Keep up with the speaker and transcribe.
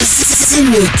The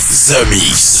Mix. The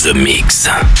Mix. The Mix.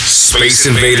 Space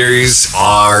Invaders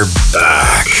are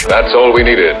back. That's all we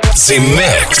needed. The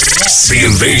Mix. The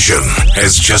invasion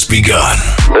has just begun.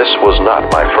 This was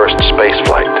not my first space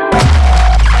flight.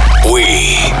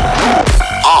 We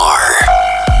are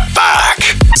back.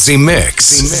 The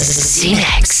Mix. The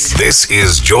Mix. This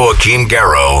is Joachim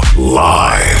Garraud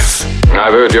live.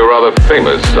 I've heard you're rather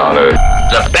famous, Arno.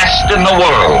 The best in the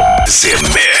world.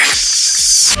 The Mix.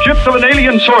 Ships of an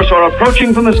alien source are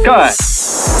approaching from the sky.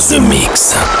 The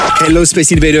Mix. Hello,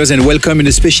 Space Invaders, and welcome in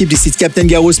the spaceship. This is Captain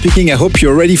Garraud speaking. I hope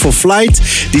you're ready for flight.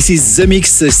 This is The Mix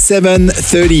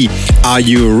 7:30. Are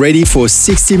you ready for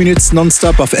 60 minutes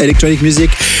non-stop of electronic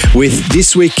music with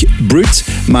this week Brut,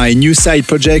 my new side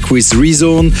project with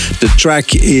Rezone. The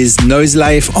track is Noise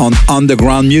Life on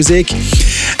underground music.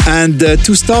 And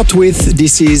to start with,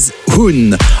 this is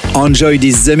Hoon. Enjoy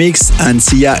this The Mix and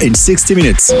see ya in 60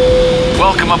 minutes.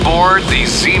 Welcome aboard the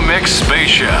Z-Mix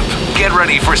spaceship. Get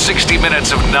ready for 60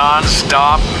 minutes of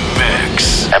non-stop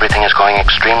mix. Everything is going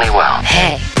extremely well.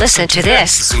 Hey, listen to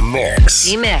this. The Mix.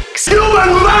 Z-Mix. You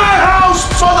in my house,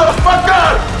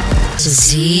 motherfucker!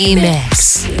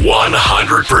 Z-Mix.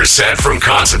 100% from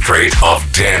concentrate of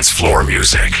dance floor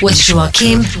music. With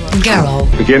Joachim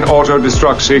Garraud. Begin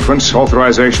auto-destruct sequence.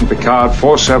 Authorization Picard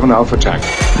 47 Alpha Tank.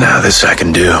 Now this I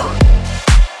can do.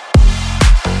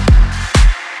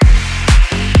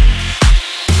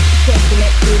 Taking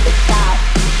it to the top,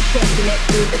 taking it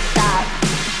to the top,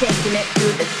 taking it to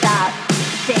the top,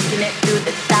 taking it to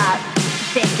the top,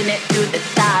 taking it to the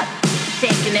top,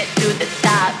 taking it to the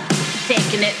top,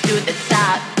 taking it to the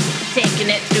top, taking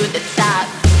it to the top,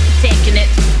 taking it,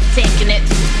 taking it,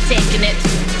 taking it,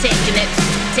 taking it, taking it,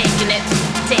 taking it,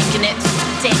 taking it, taking it,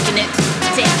 taking it,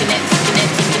 taking it, taking it,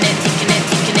 taking it,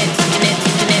 taking it, taking it, taking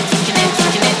it,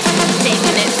 taking it,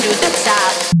 taking it to the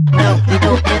top. No, we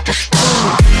don't have to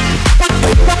stop.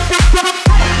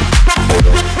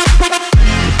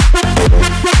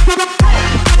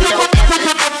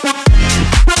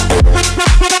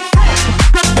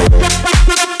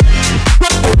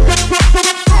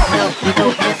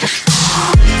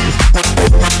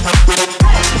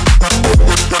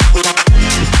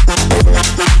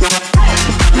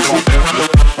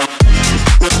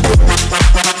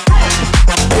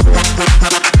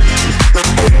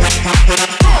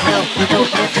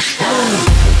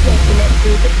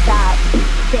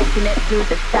 Taking it to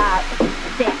the top,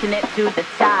 taking it to the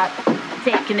top,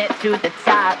 taking it to the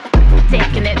top,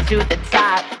 taking it to the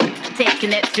top,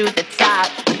 taking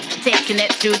it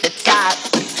to the top,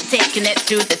 taking it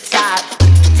to the top,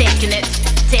 taking it,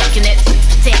 taking it,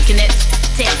 taking it,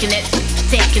 taking it,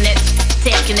 taking it,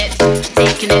 taking it,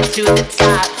 taking it to the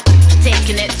top,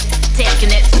 taking it,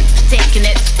 taking it, taking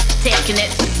it, taking it,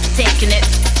 taking it,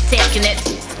 taking it,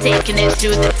 taking it to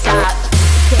the top,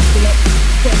 taking it,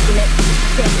 taking it,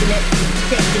 taking it,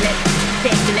 taking it,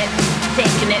 taking it,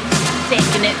 taking it, taking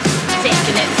it, taking it,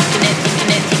 taking it, taking it, taking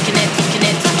it, taking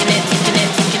it, taking it, taking it,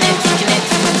 taking it, taking it,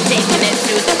 taking it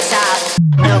to the top.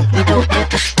 No, we don't have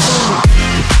to stop.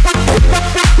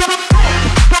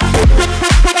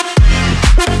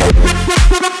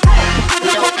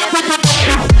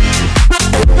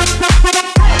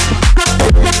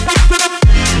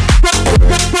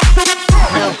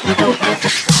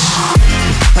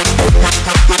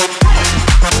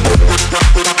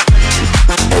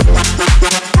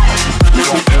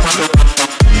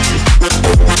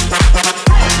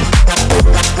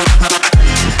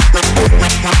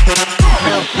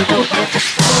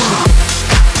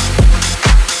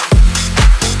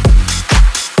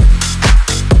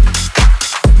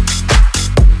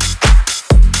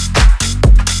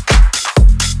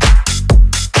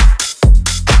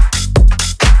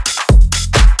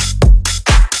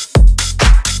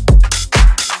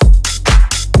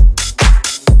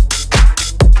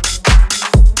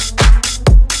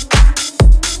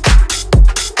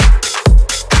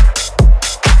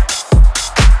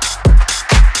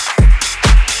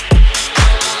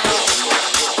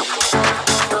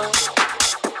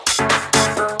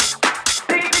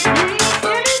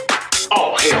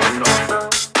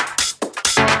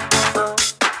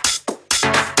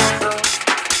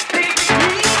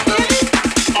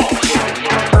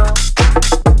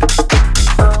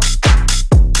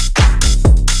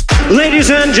 Ladies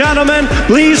and gentlemen,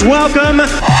 please welcome The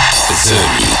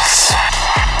Mix.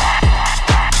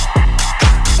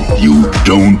 You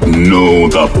don't know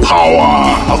the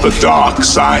power of the dark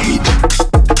side.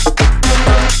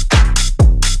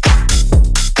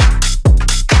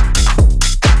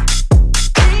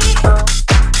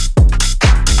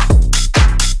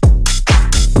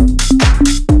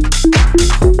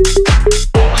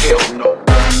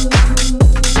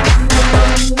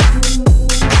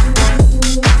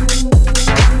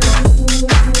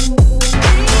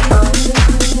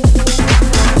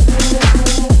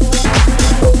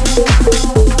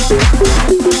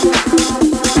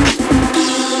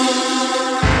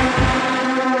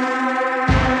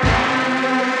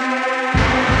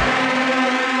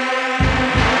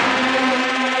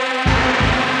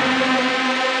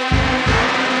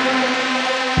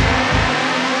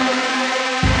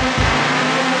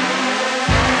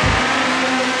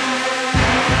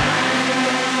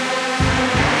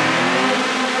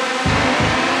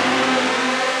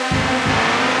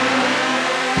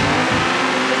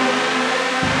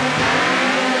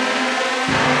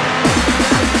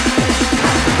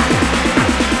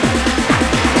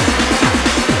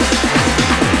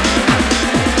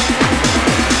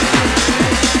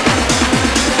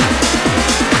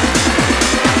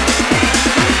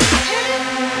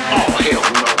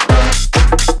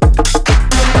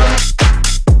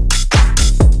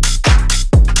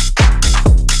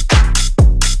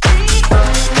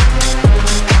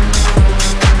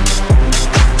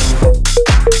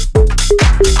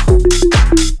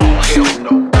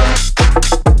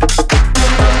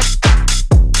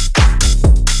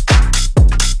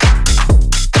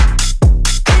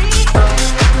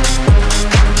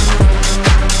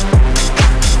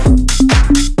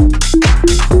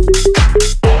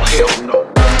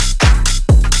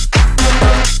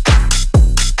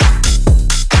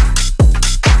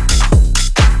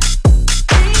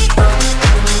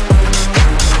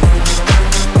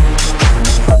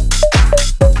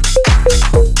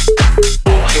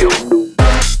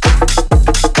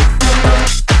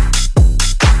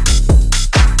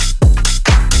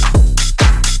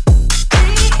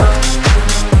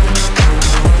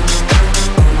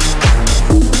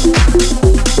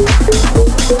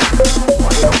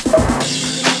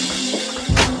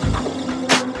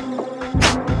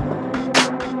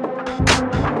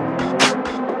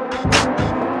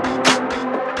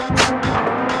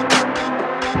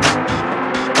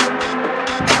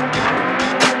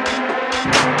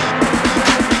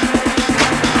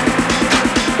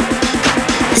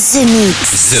 The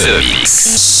Mix. The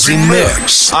Mix. The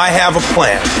Mix. I have a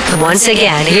plan. Once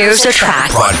again, here's a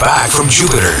track Brought back from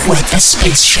Jupiter. with a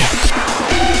spaceship.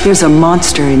 There's a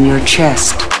monster in your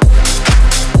chest.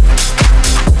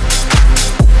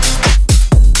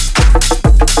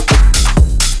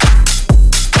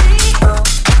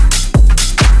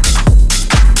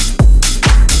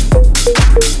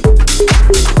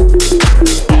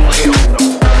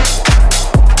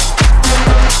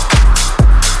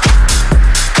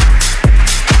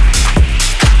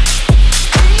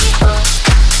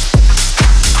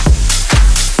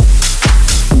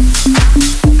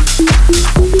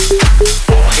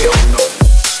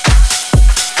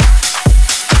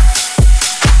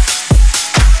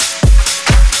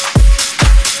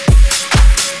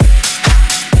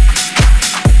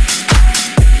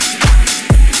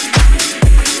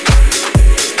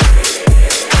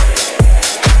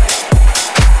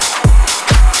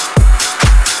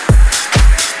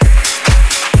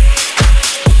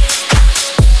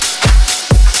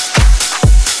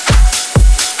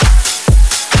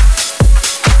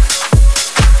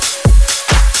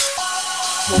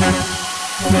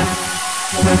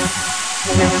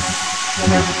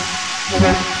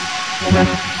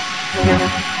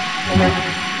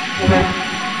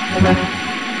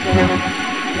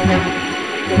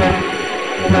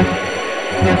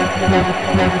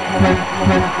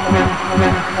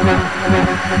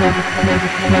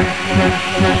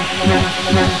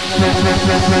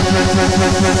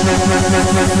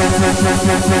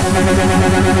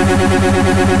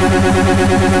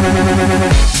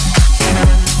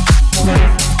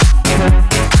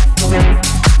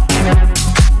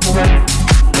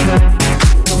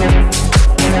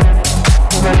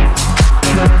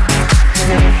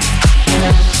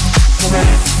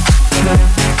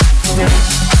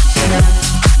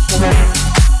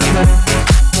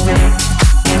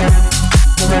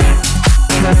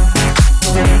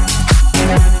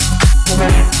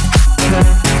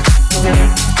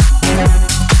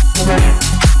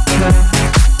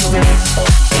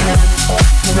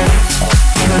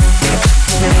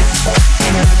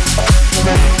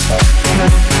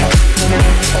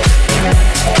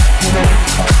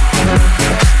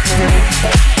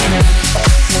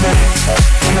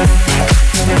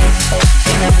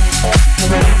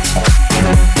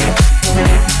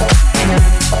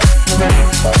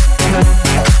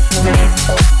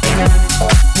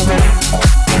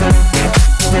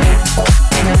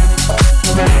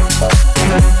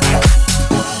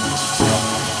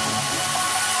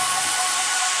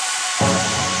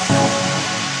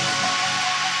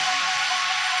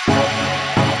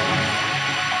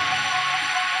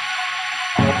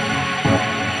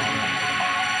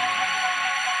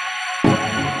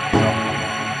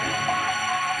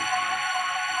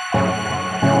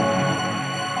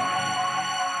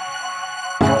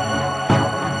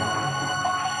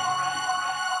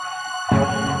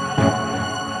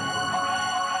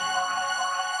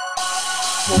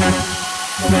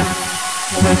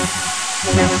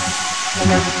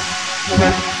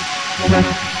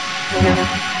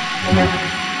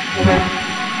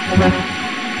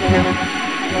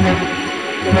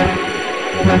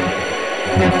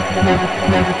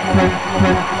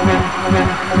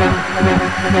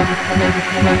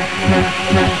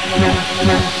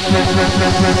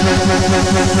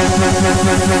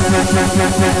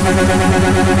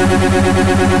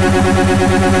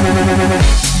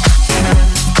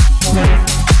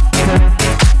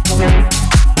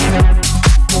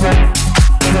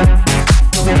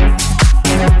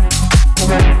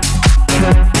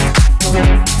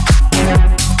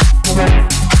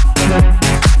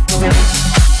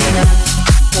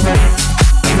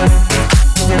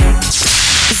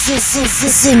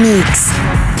 The Mix.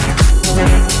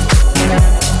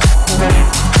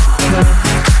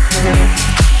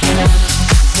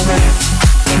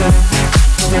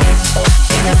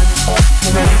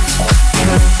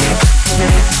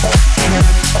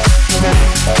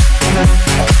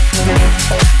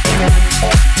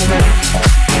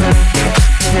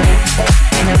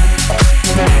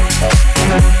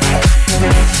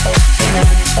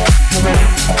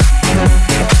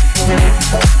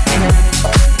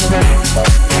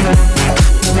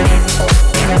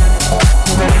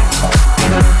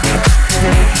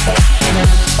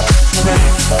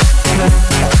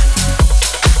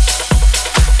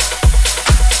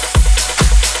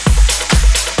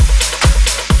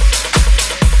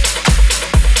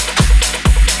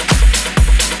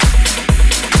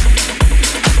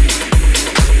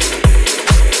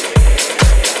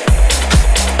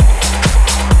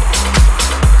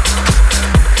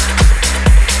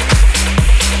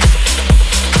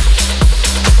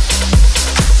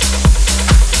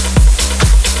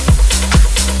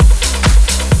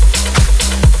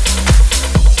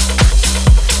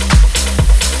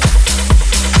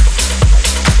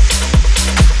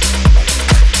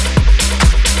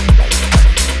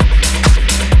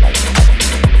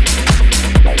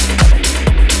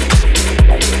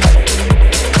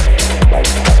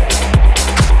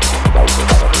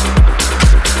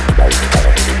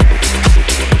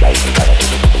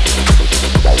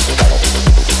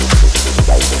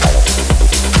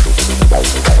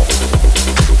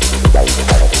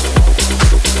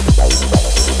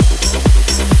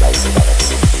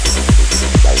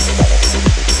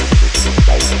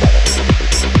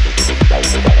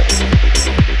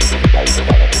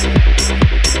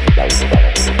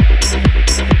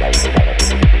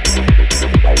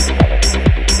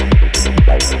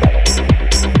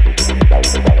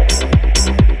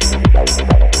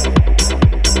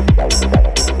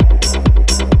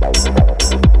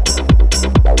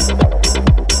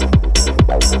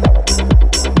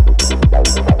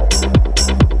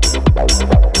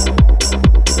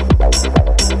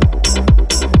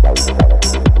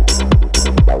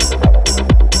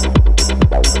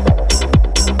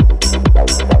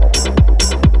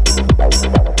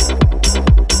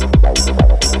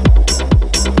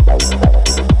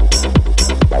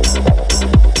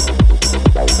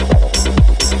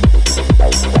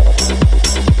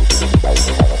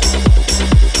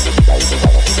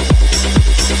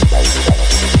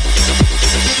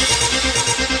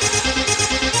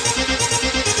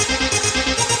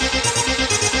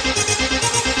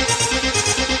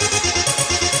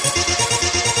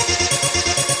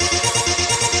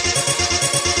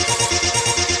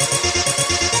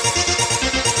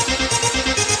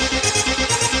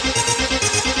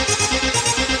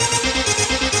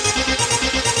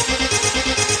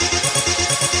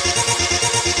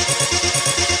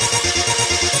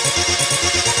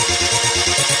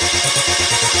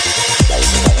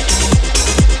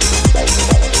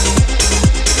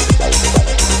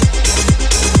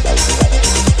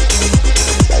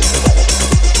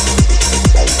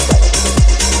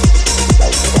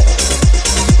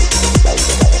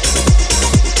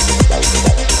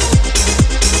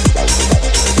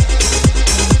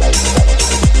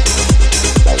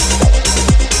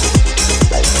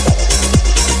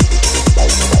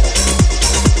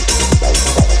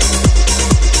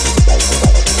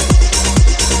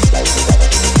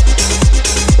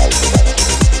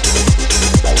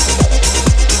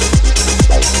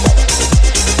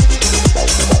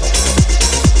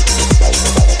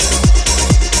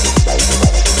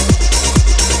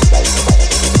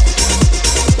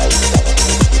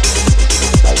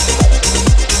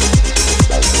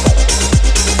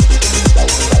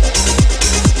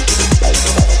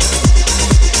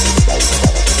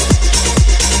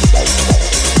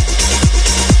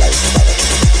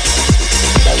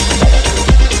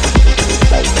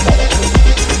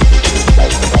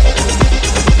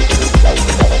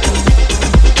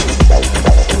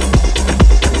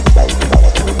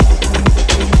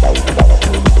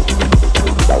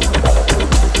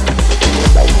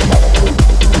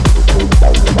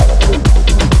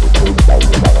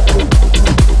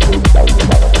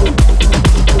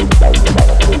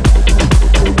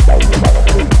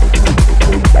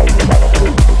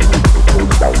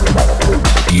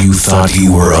 thought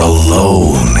you were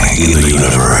alone in the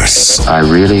universe? I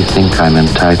really think I'm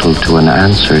entitled to an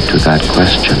answer to that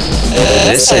question.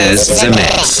 This is The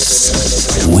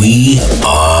Mix. We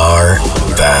are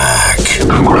back.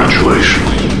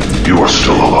 Congratulations. You are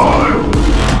still alive.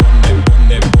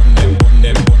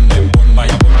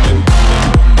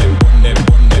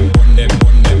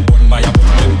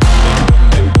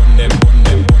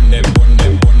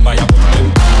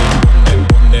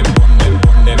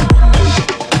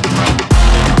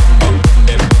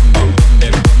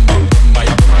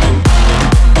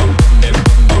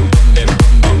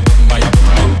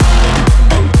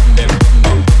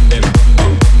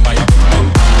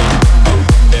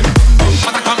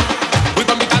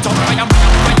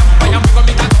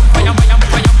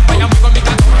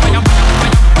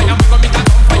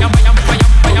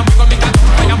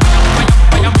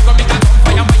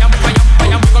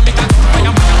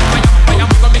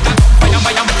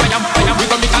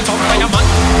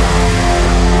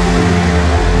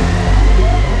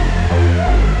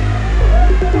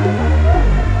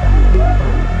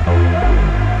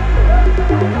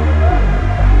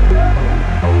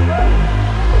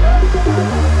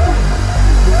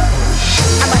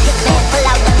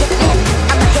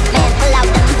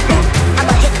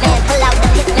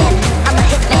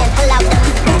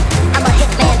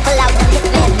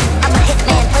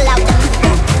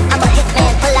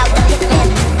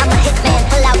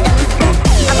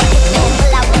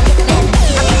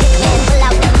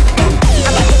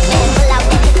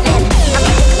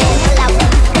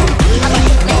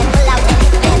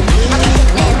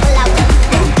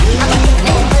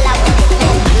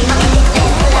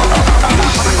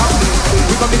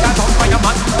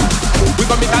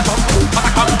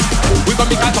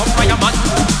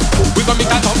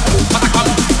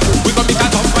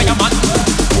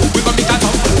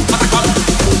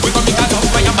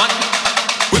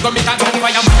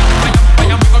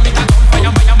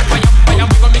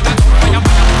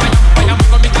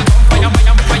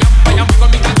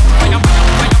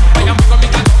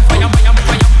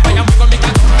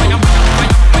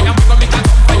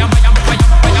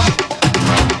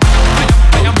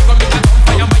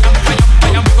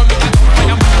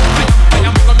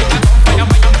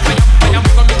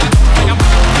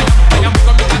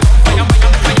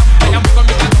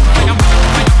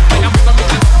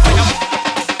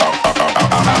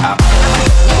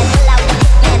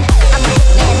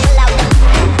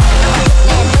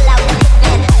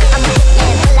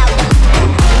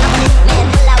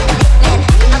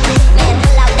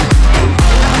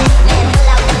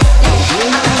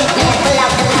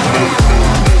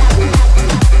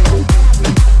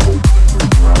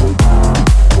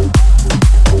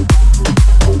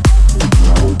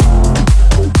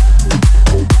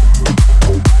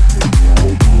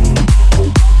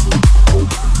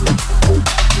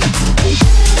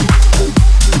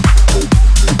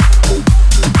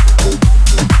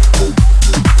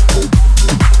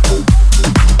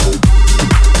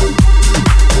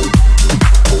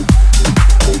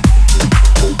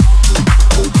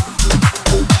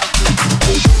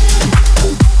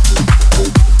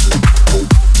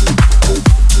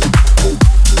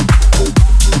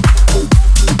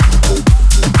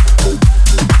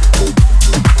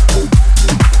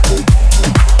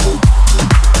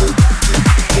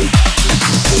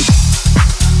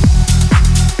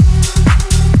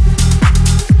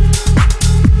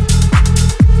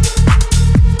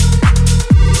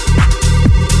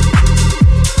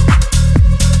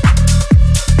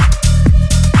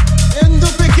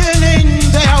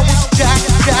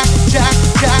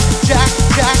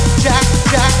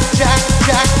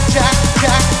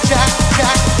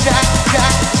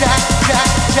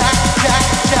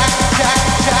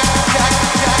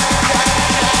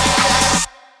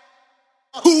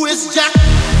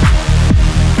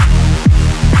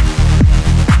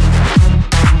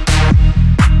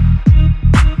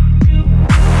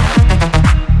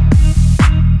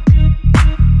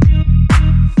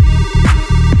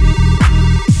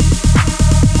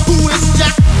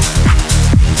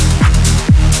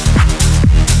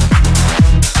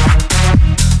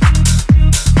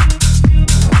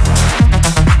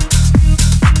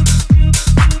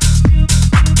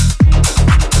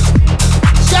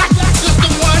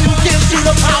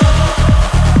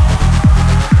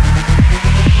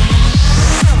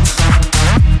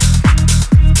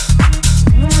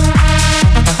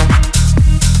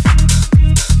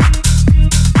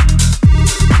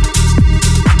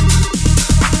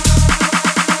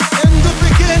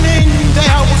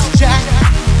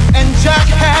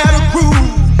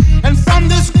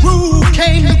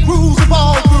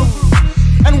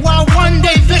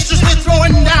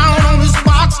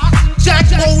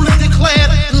 boldly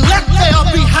declared, "Let there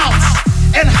be house,"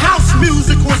 and house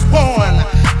music was born.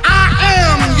 I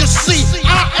am, you see,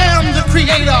 I am the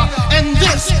creator, and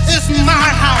this is my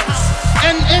house.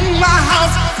 And in my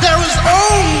house, there is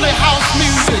only house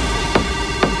music.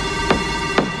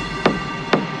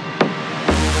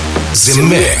 The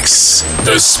Mix,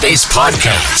 the Space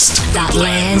Podcast that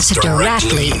lands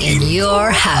directly in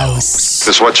your house. Is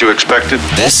this what you expected?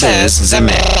 This is The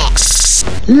Mix.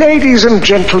 Ladies and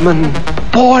gentlemen,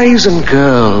 boys and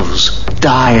girls,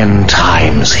 dying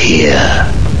times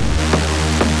here.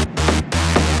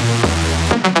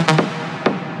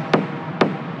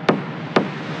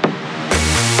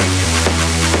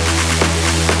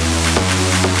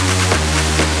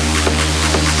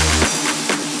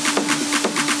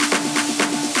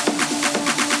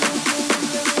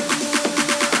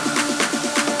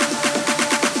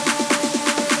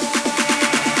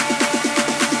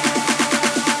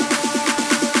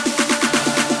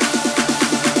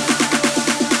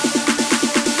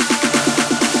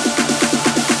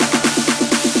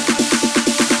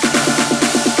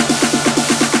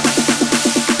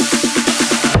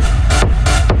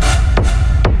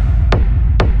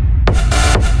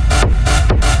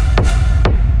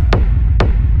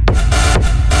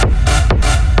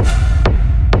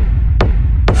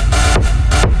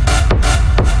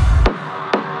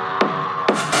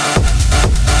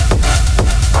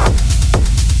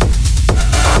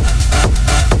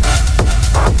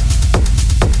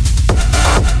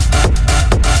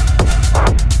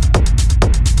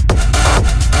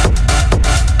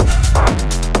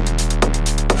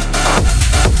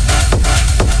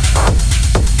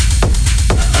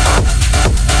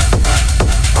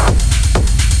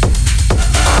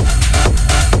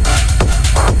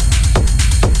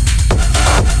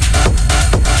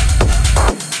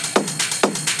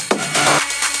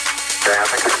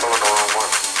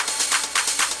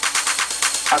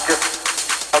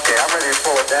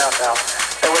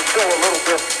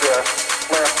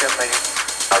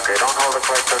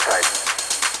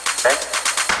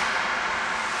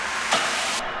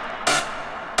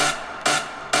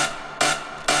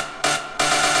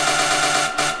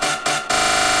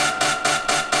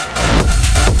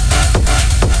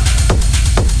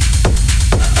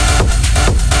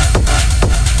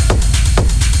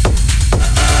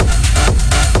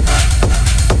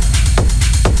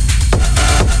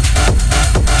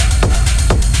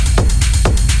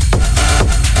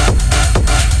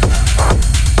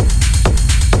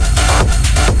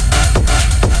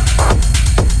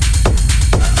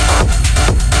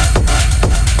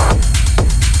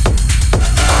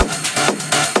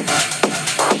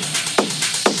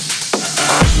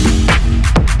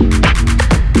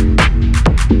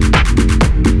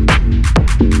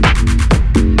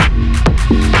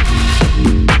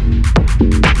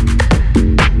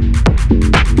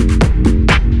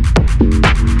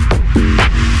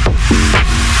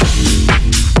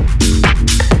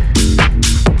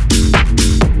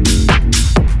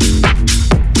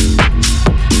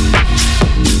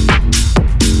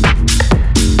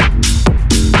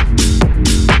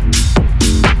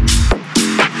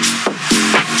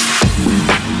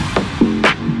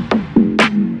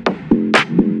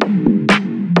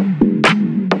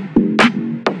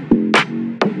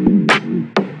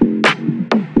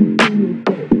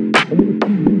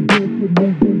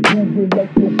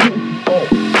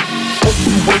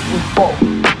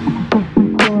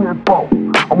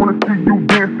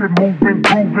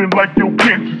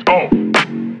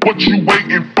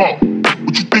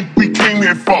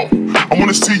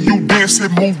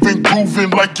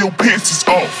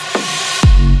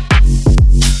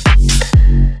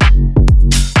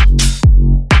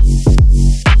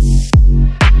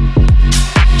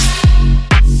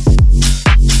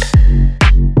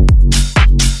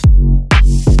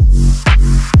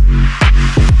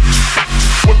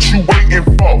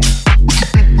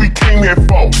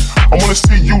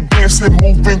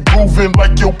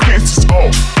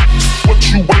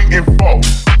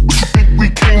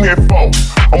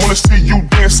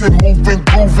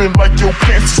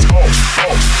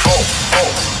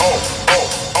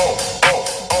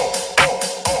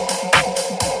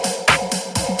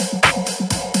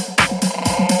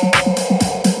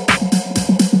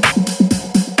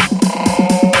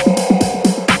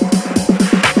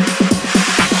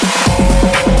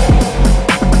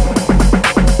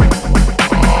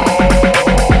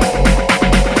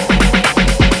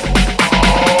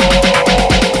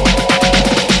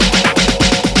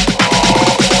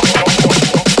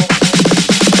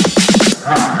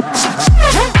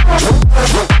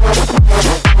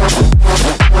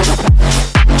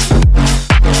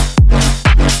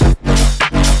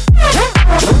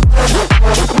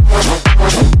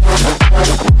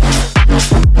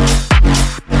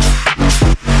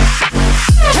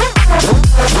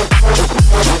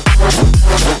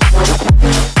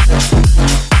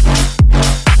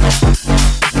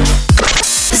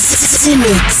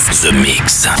 Mix. The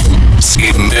Mix.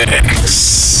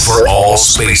 Z-Mix. For all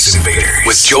Space Invaders.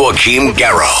 With Joachim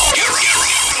Garraud.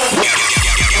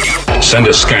 Send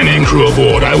a scanning crew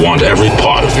aboard. I want every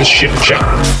part of this ship checked.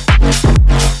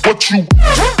 What you...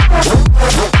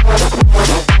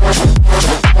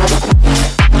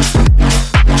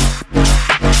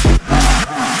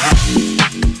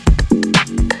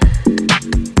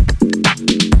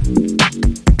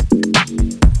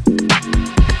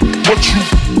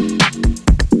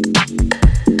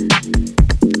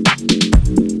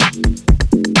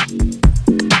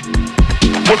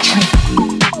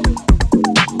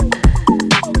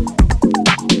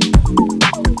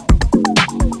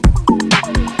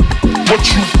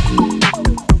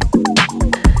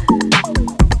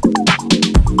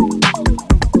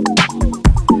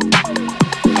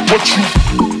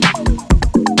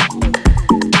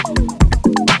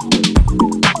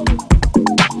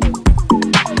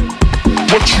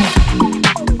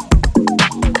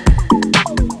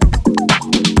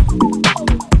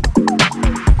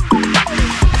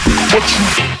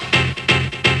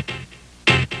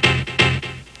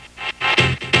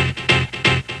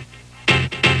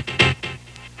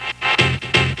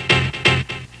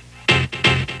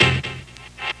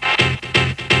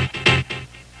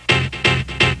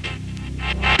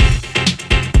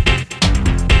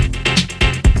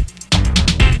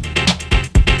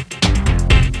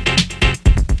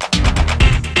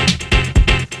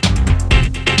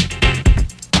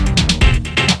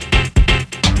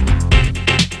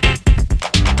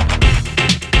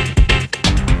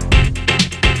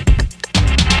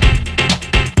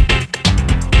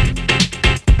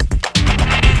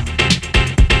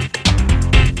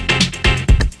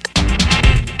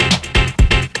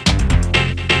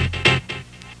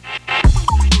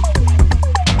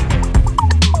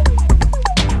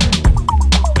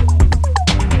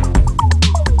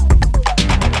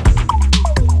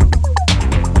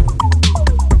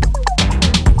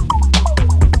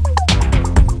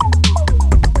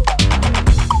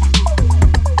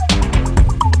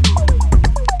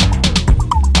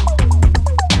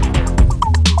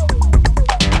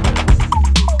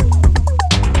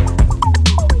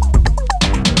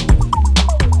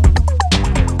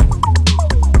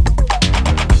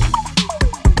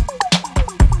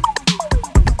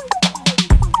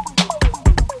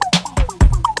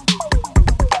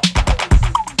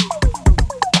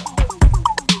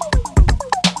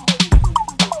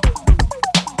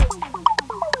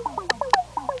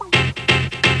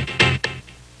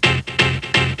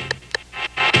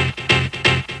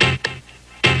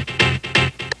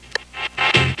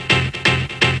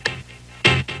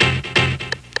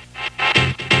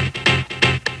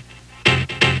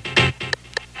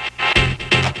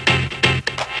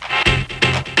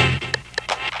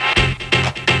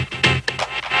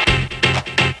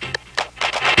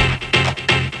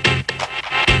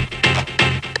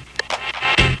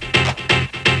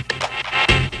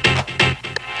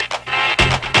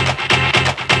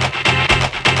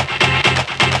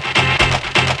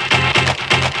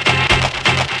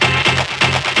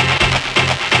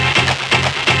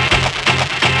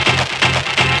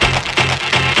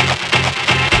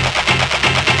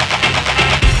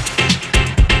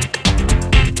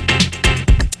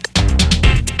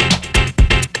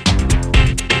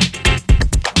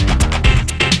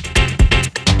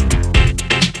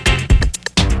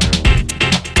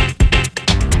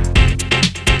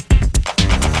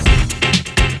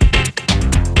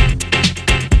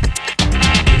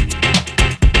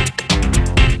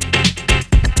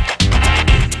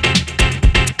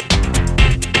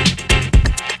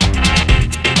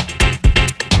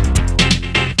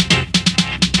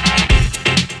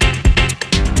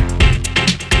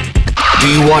 Do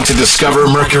you want to discover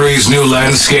Mercury's new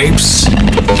landscapes?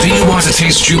 Do you want to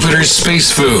taste Jupiter's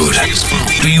space food?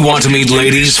 Do you want to meet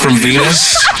ladies from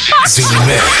Venus?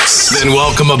 Z-Mix. Then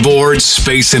welcome aboard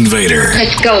Space Invader.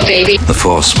 Let's go, baby. The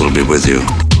Force will be with you.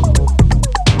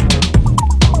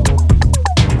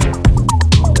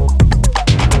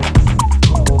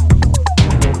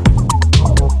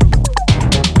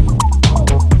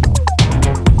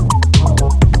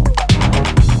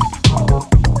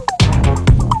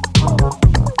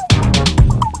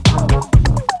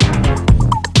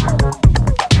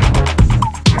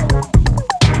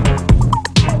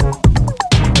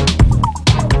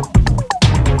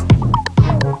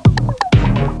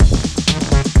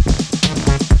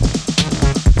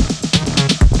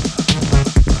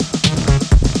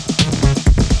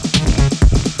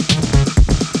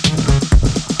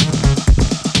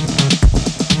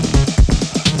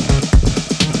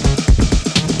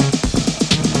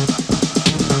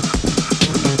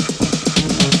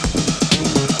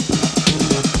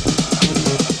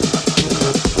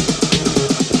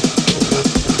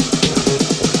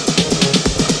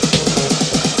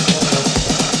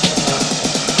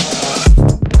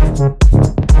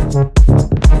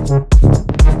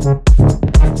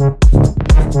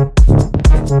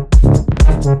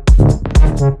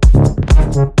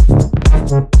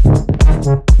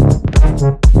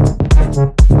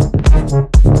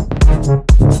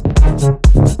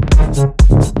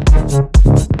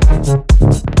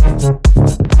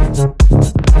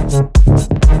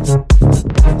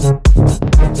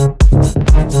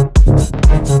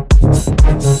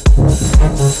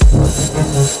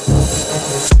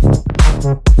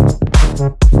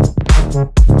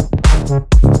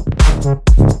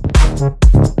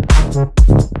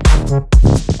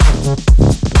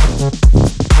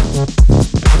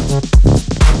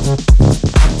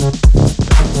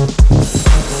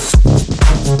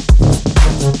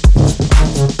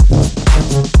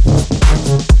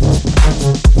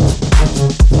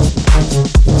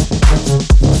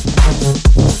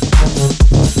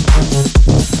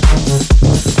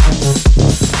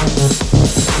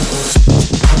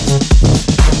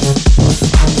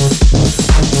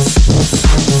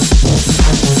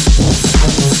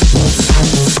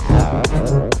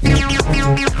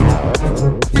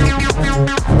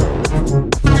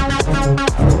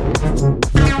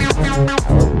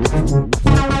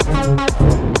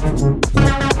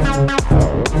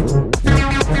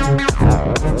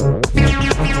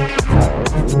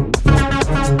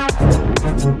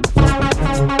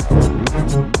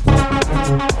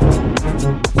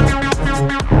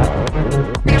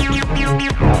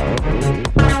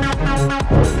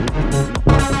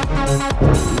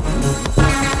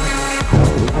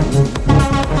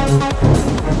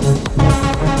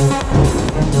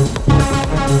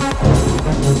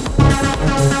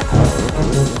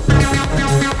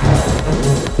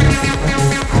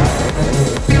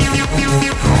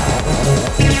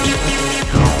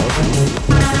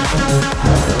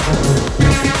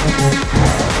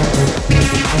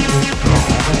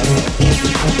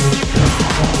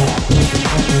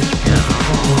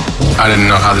 I didn't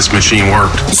know how this machine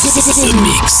worked. The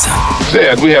Mix.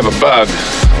 Zed, we have a bug.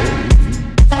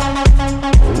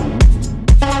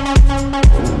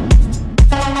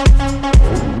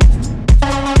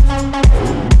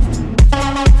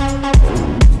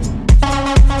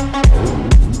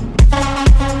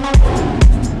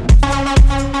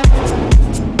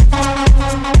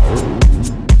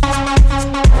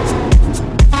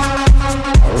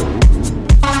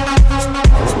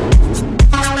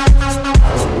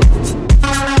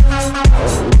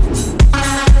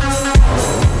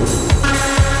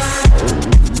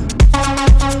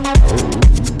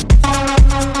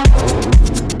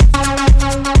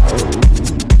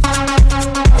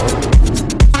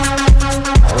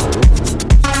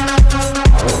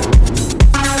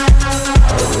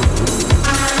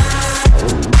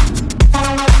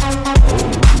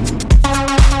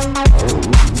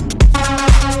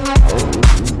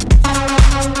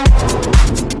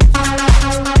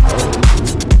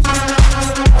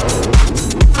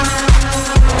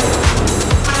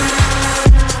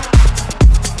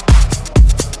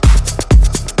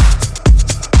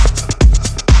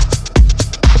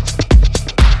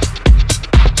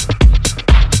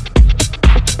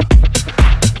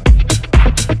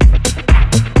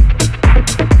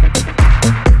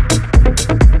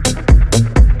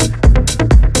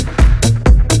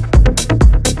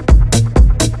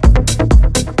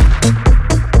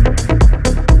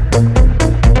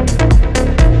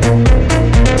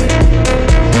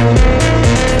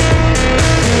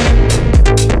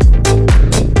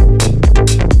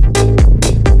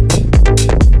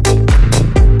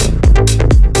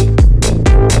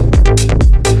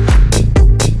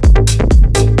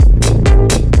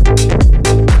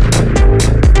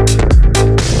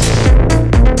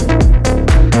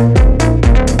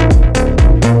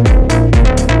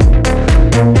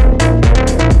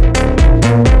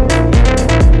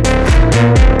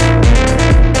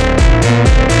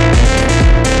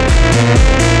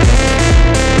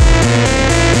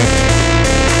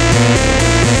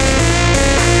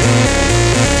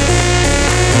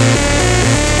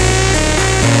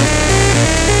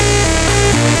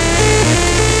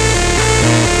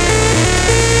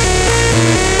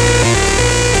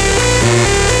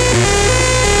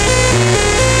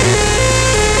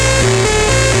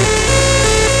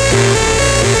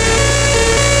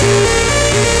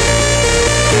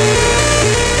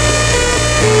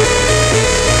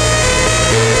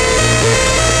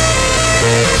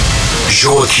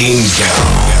 Joachim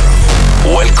Garraud.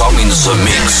 Welcome in the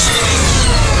mix.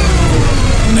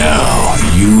 Now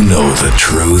you know the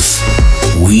truth.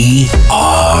 We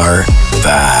are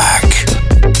back.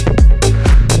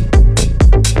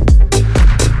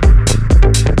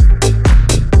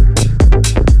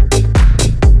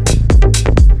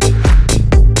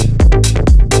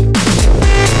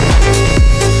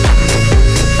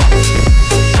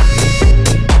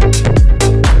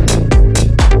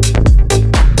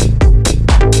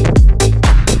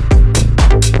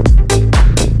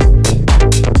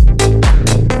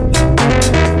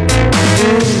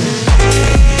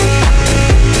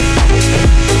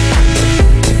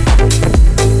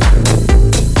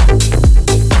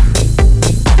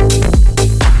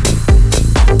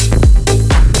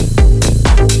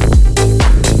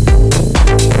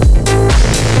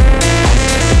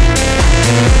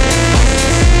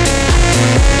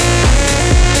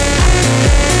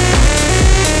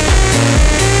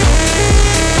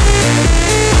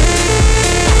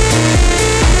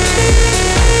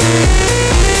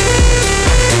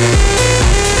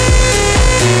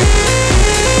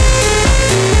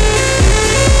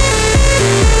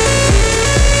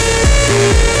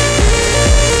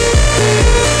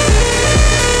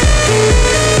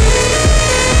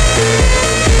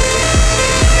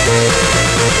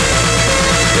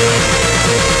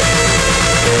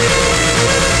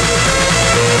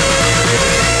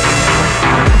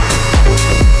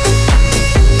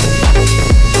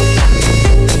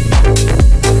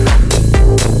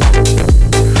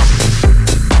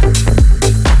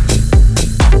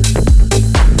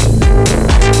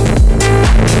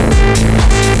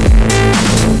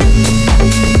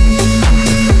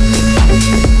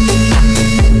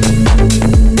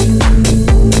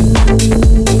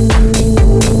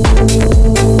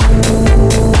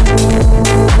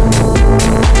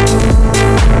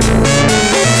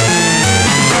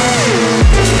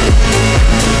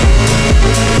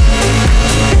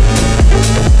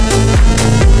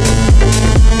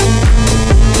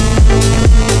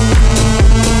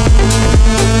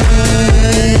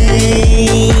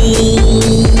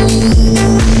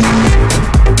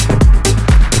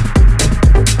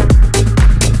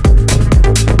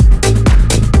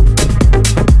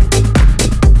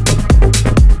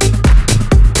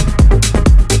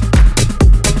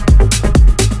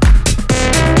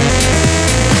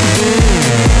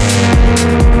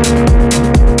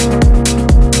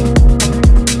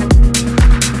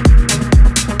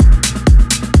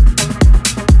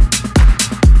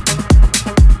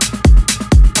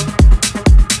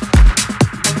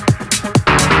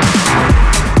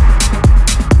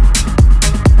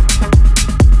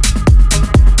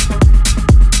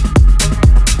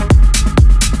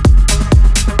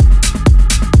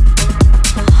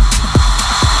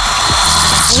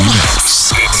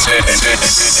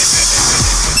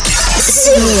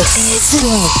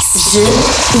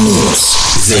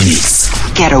 The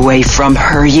Mix. Get away from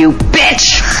her, you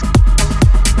bitch!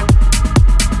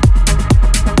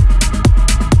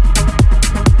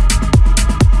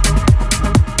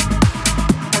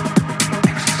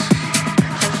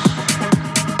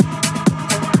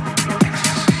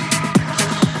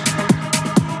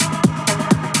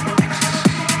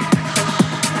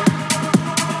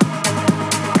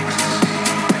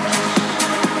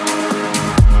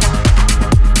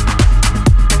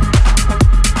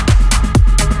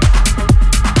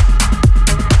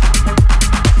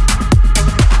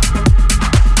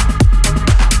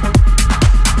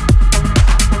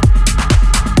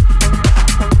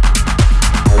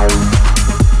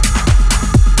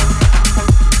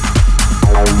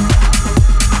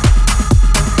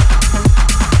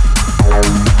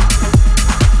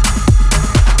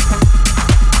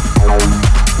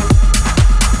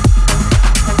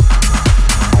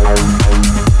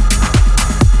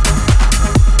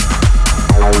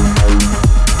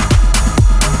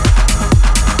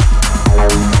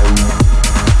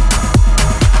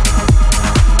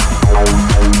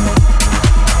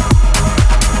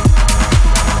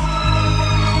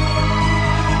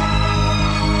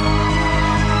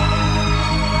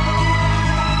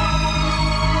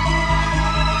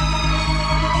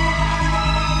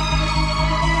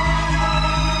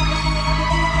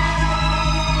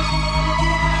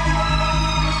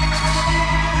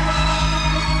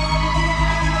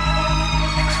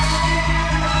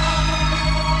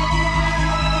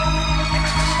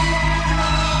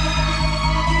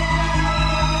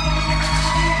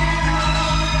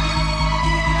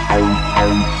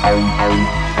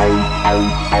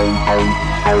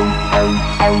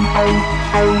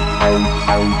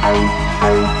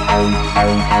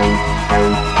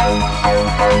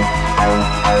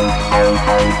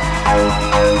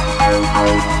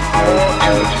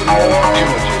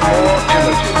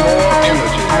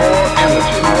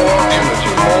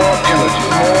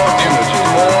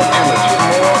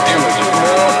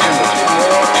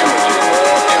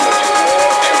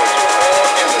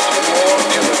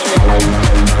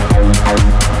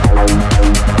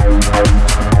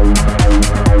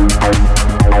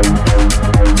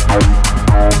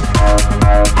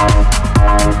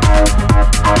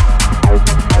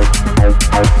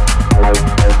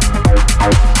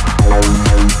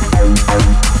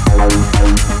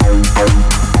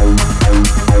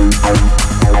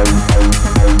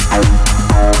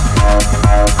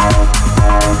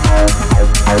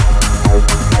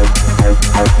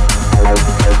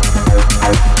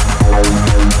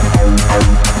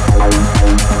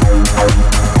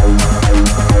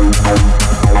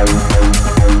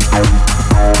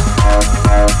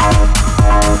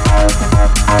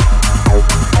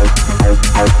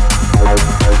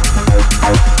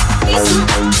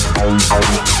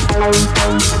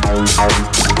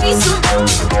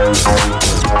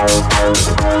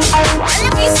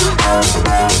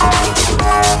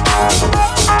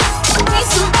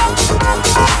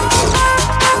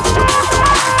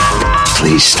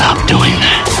 Please stop doing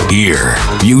that. Here,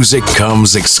 music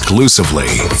comes exclusively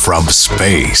from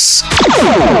space.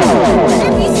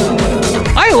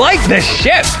 I like this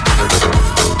ship.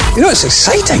 You know, it's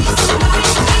exciting.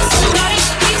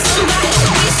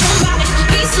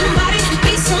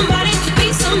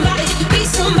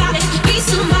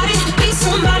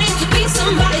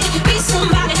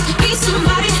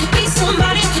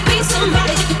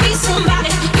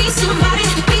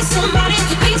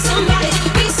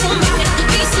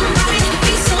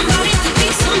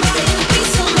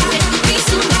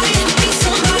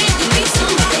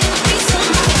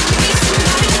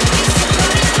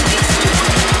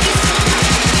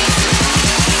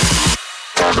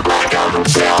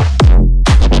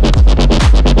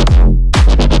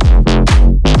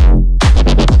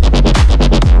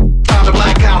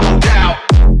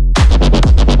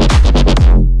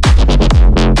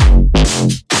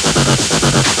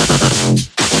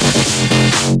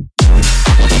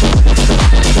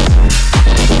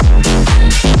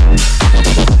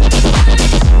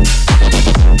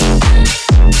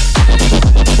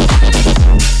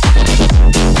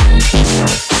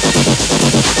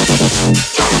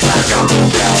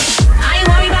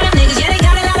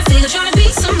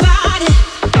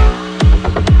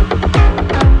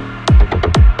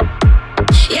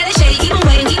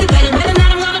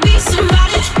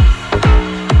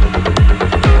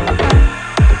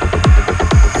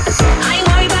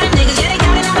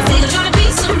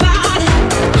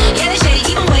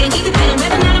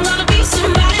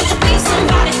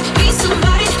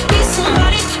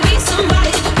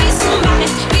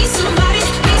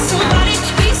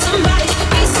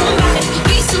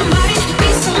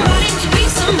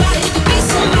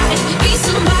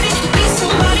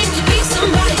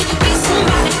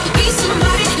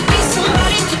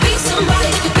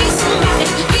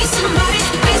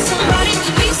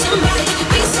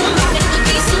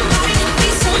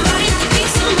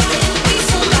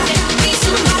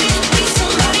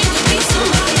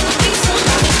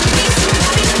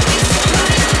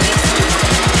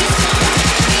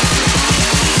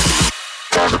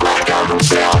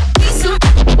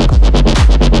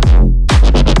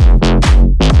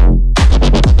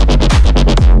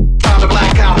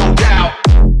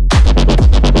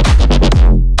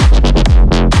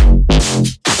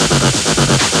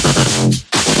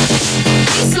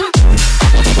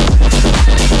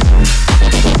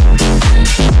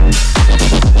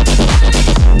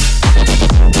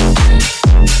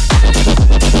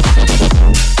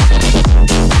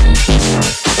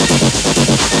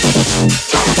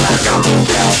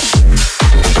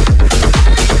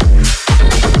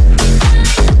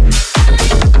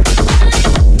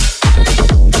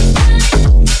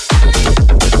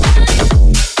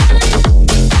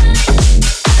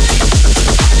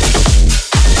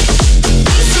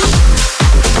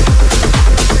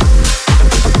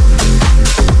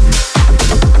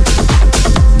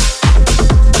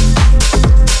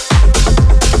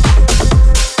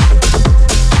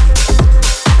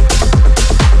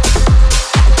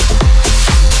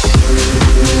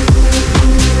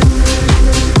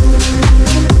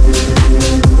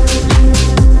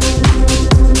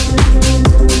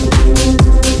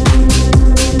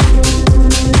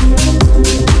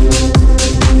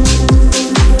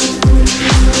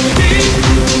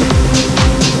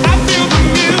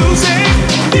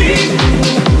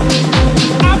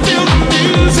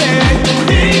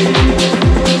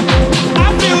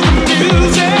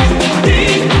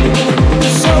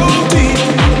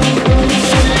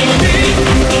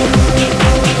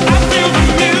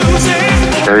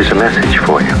 There is a message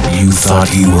for you. You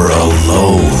thought you were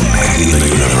alone in the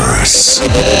universe.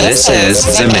 This is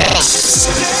The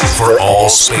Mix. For all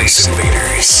space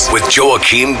invaders with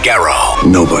Joachim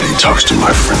Garraud. Nobody talks to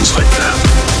my friends like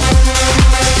that.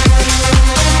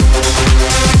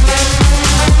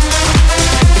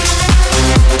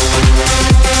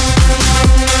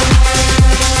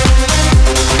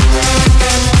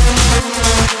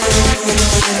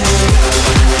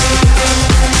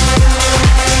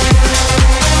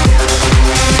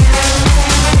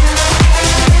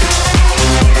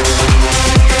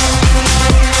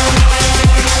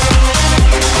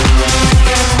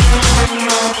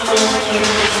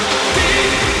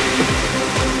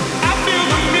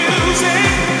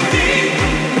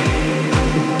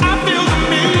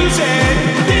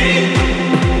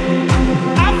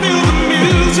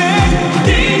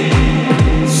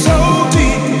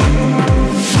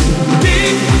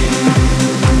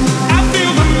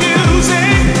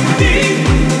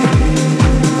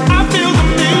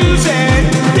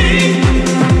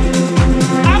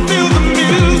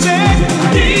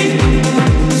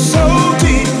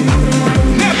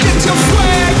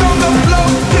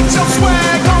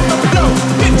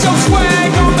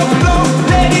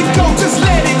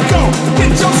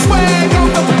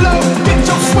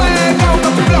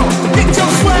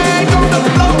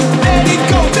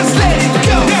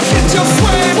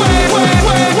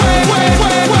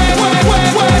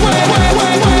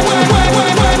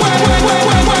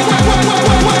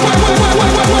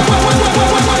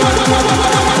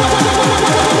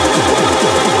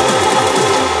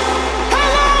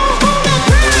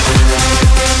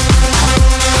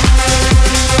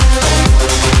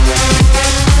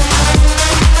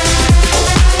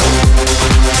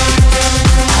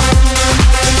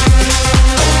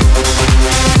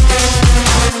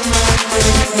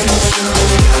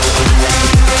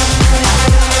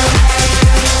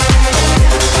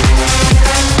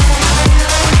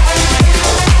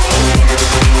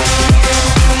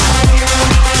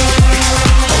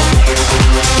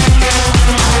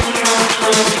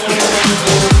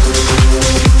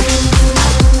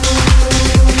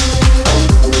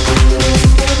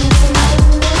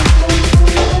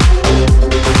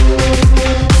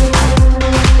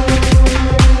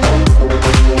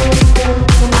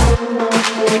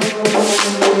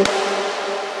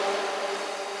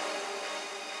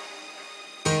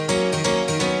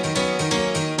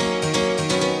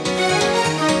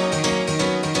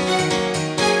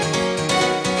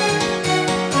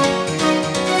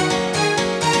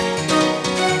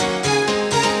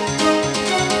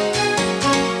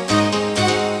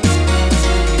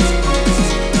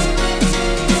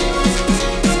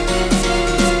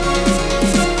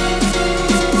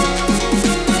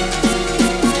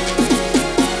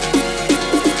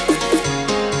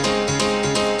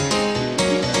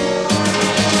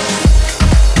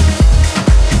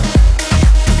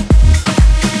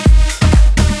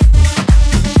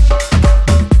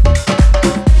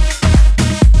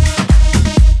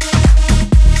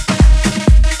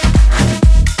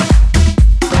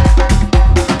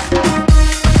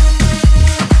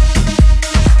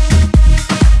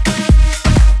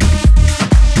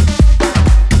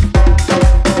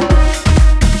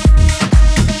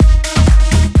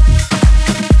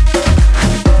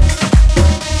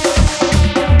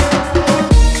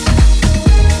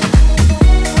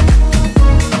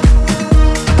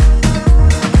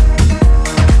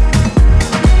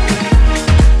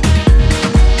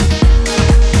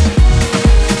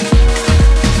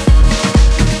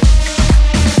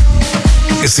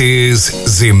 This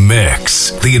is The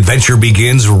Mix. The adventure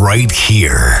begins right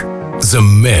here. The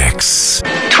Mix.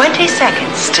 20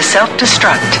 seconds to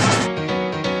self-destruct.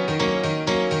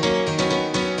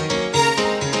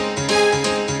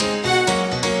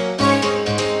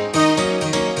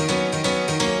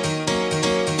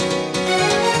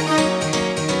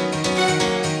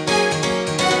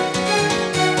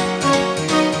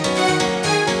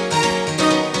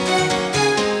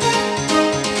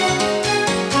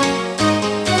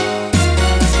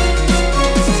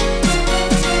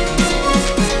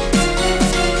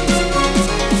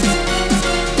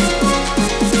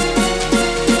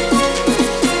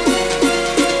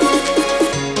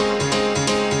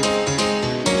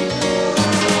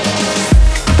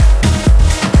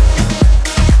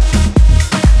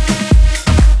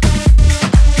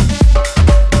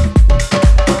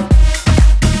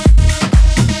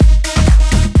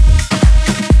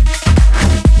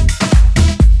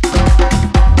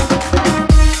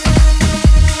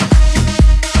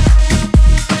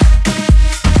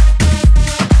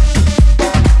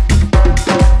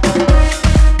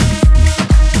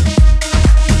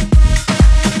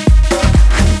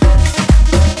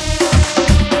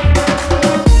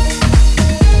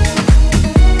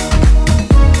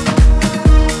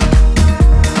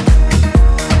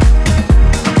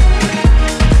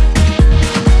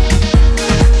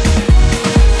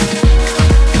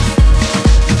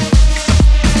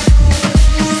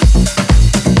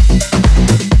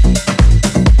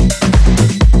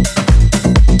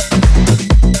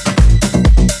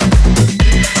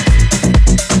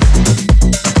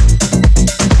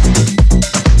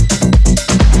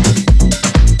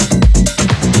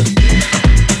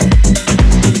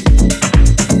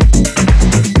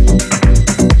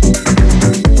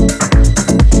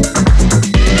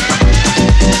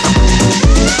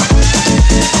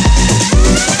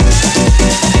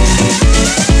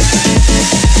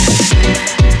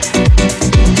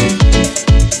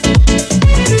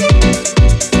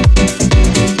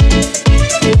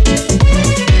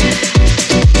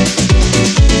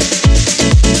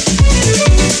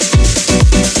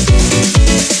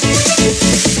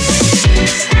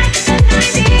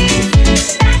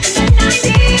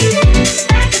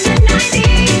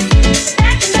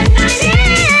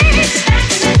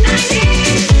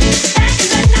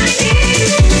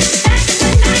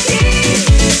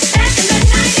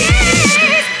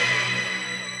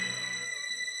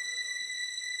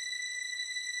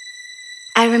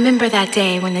 remember that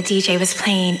day when the DJ was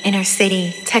playing Inner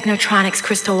City, Technotronics,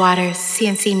 Crystal Waters,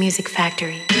 CNC Music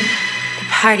Factory. The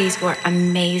parties were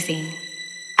amazing.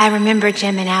 I remember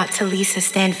jamming out to Lisa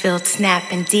Stanfield, Snap,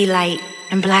 and D-Light,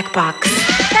 and Black Box.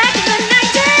 Back in the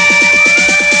 90s!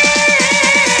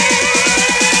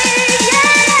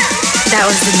 Yeah! That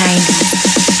was the 90s.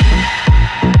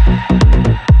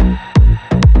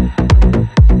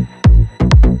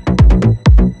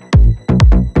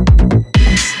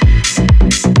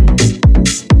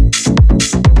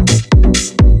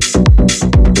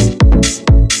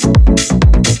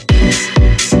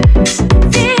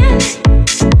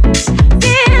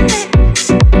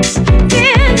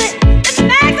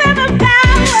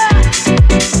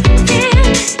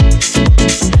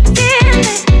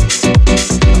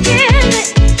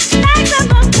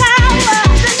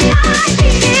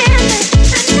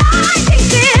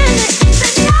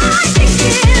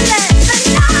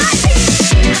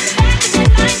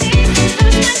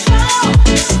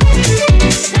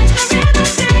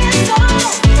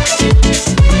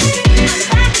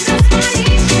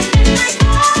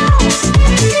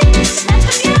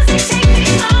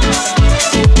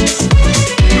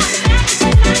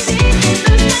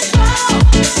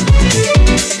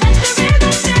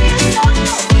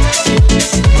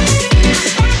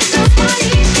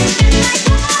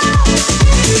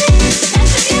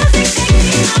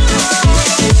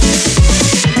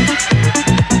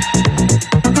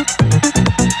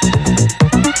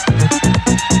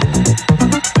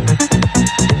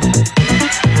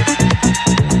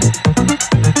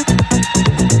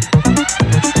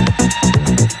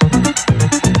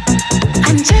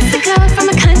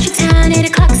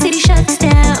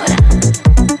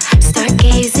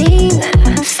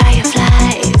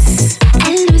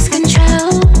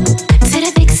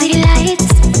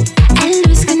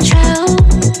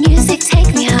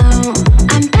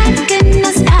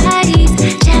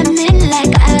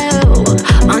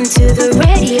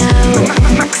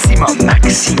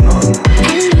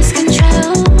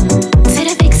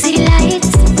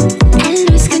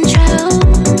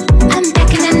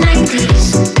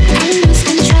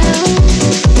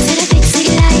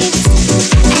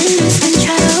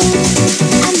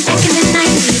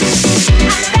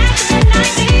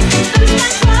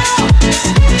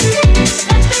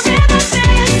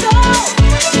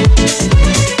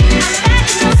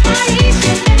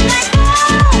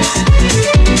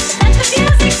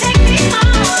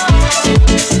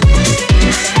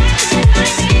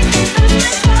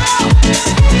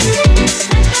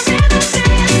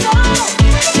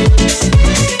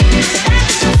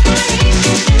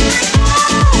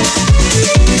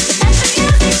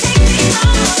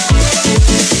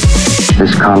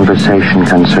 Conversation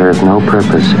can serve no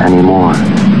purpose anymore.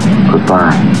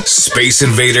 Goodbye. Space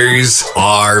Invaders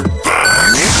are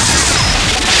back.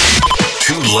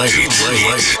 Too late.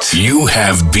 You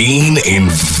have been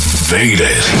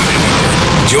invaded.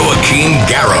 Joachim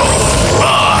Garraud.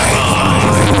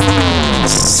 Live.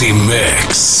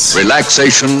 Z-Mix.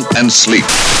 Relaxation and sleep.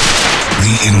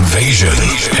 The invasion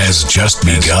has just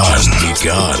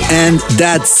begun. And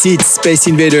that's it, Space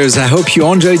Invaders. I hope you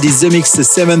enjoyed this The Mix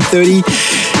 7:30.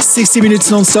 60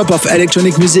 minutes non-stop of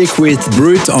electronic music with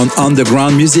Brut on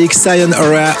underground music, Cyan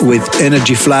Aura with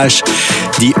Energy Flash.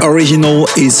 The original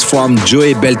is from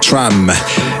Joey Beltram.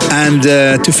 And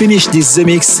to finish this The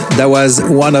Mix, that was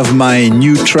one of my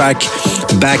new track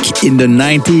back in the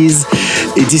 90s.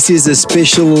 This is a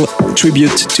special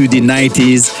tribute to the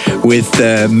 90s with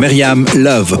Miriam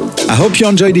Love. I hope you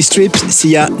enjoyed this trip.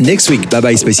 See ya next week.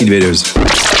 Bye-bye, Space Invaders.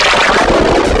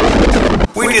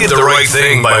 We did the right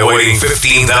thing by waiting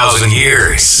 15,000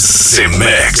 years.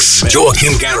 Z-Mix.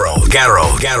 Joachim Garraud.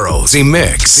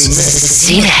 Z-Mix.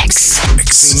 Z-Mix.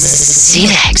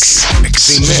 Z-Mix.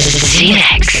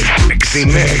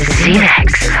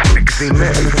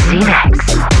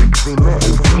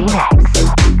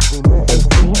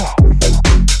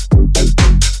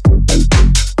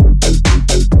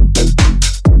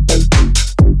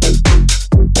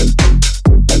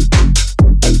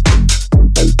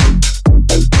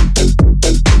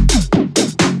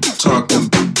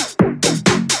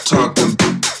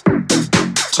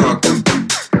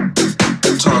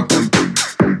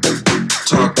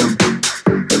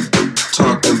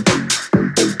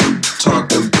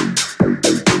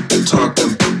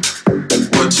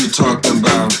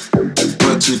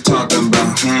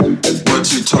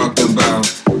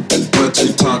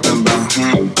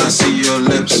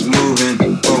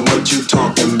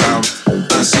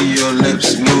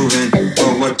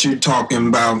 You talking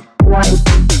about? What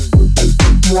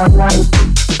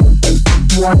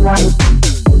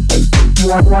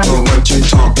you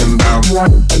talking about?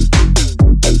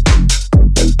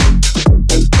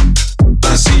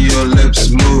 your lips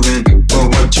moving, but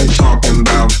what you talking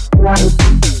about? But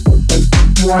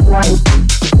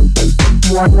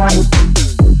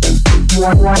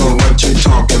what you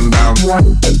talking about?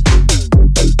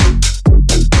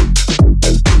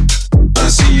 I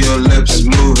see your lips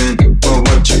moving, but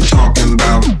what you talking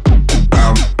about?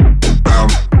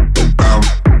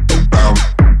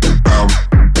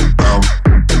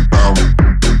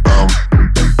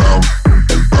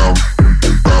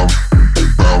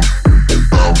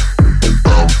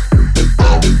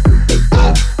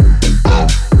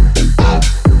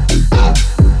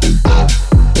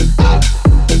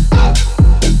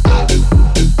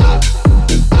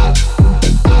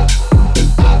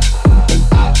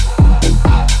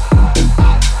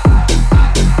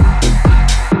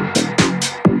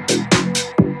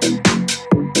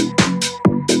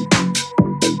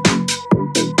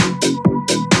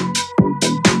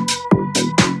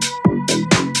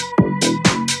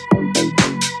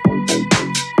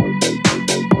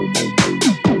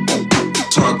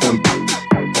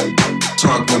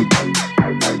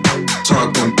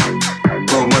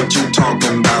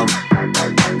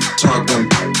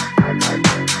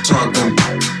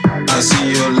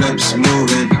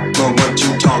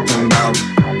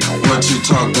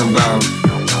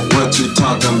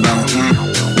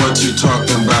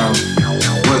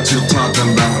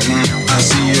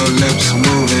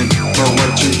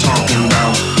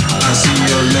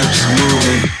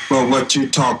 You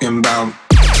talking about?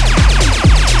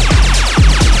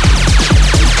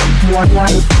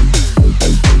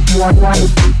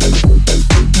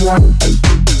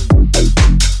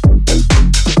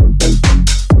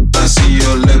 I see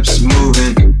your lips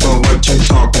moving, but what you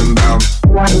talking about?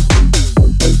 But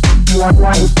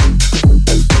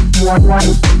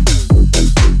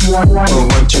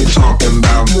what you talking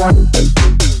about?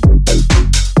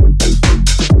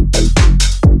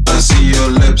 I see your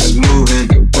lips moving,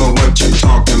 but what you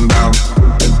talking about?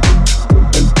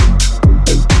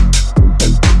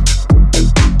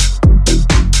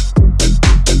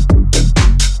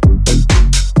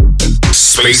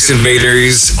 Space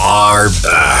Invaders are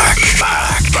back.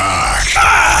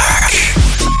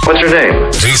 What's your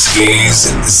name? This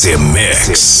is The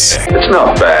Mix. It's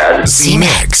not bad. The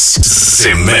Mix.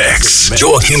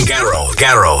 Joachim Garraud.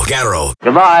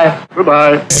 Goodbye.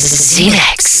 The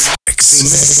Mix.